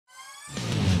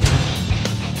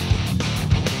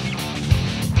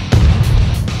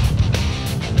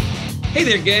Hey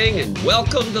there, gang, and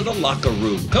welcome to the Locker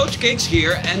Room. Coach Gigs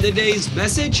here, and today's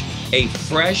message, a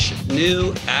fresh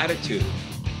new attitude.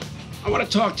 I want to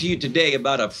talk to you today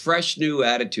about a fresh new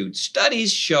attitude.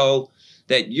 Studies show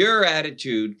that your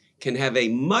attitude can have a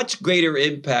much greater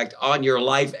impact on your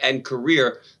life and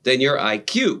career than your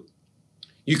IQ.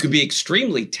 You can be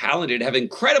extremely talented, have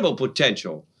incredible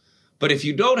potential, but if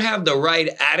you don't have the right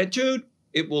attitude,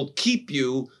 it will keep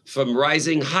you from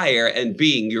rising higher and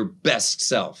being your best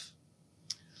self.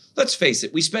 Let's face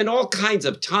it, we spend all kinds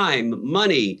of time,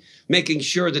 money, making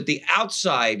sure that the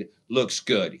outside looks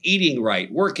good, eating right,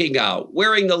 working out,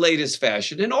 wearing the latest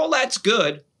fashion, and all that's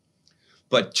good.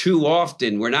 But too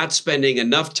often, we're not spending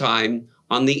enough time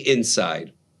on the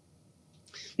inside.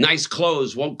 Nice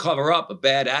clothes won't cover up a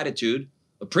bad attitude.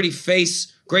 A pretty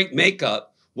face, great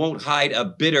makeup won't hide a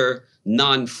bitter,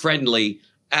 non-friendly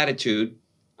attitude.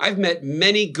 I've met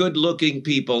many good-looking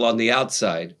people on the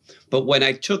outside, but when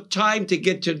I took time to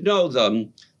get to know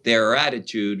them, their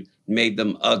attitude made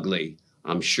them ugly.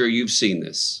 I'm sure you've seen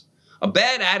this. A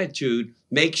bad attitude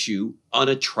makes you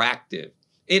unattractive.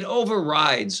 It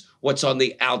overrides what's on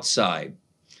the outside.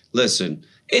 Listen,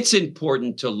 it's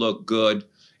important to look good,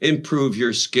 improve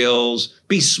your skills,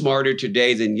 be smarter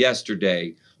today than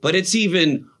yesterday, but it's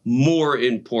even more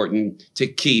important to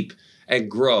keep and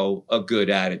grow a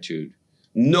good attitude.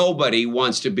 Nobody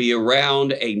wants to be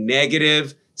around a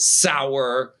negative,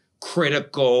 sour,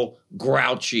 critical,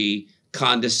 grouchy,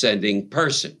 condescending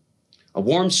person. A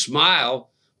warm smile,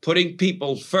 putting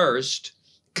people first,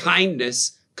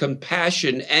 kindness,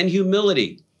 compassion, and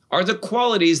humility are the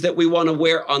qualities that we want to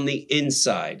wear on the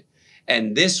inside.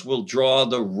 And this will draw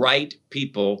the right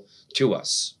people to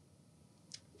us.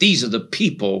 These are the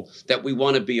people that we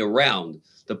want to be around,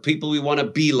 the people we want to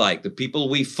be like, the people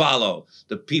we follow,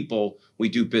 the people we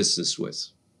do business with.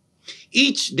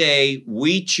 Each day,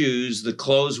 we choose the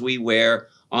clothes we wear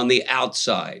on the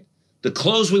outside. The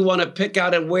clothes we want to pick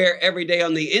out and wear every day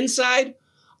on the inside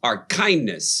are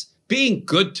kindness, being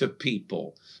good to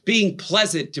people, being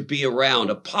pleasant to be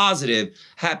around, a positive,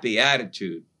 happy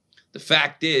attitude. The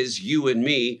fact is, you and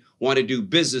me want to do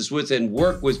business with and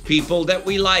work with people that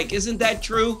we like. Isn't that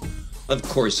true? Of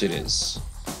course it is.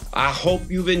 I hope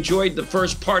you've enjoyed the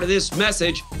first part of this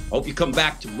message. Hope you come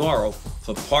back tomorrow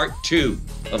for part 2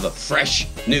 of a fresh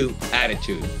new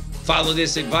attitude. Follow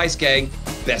this advice, gang.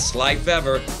 Best life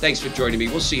ever. Thanks for joining me.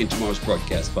 We'll see you in tomorrow's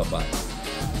broadcast. Bye-bye.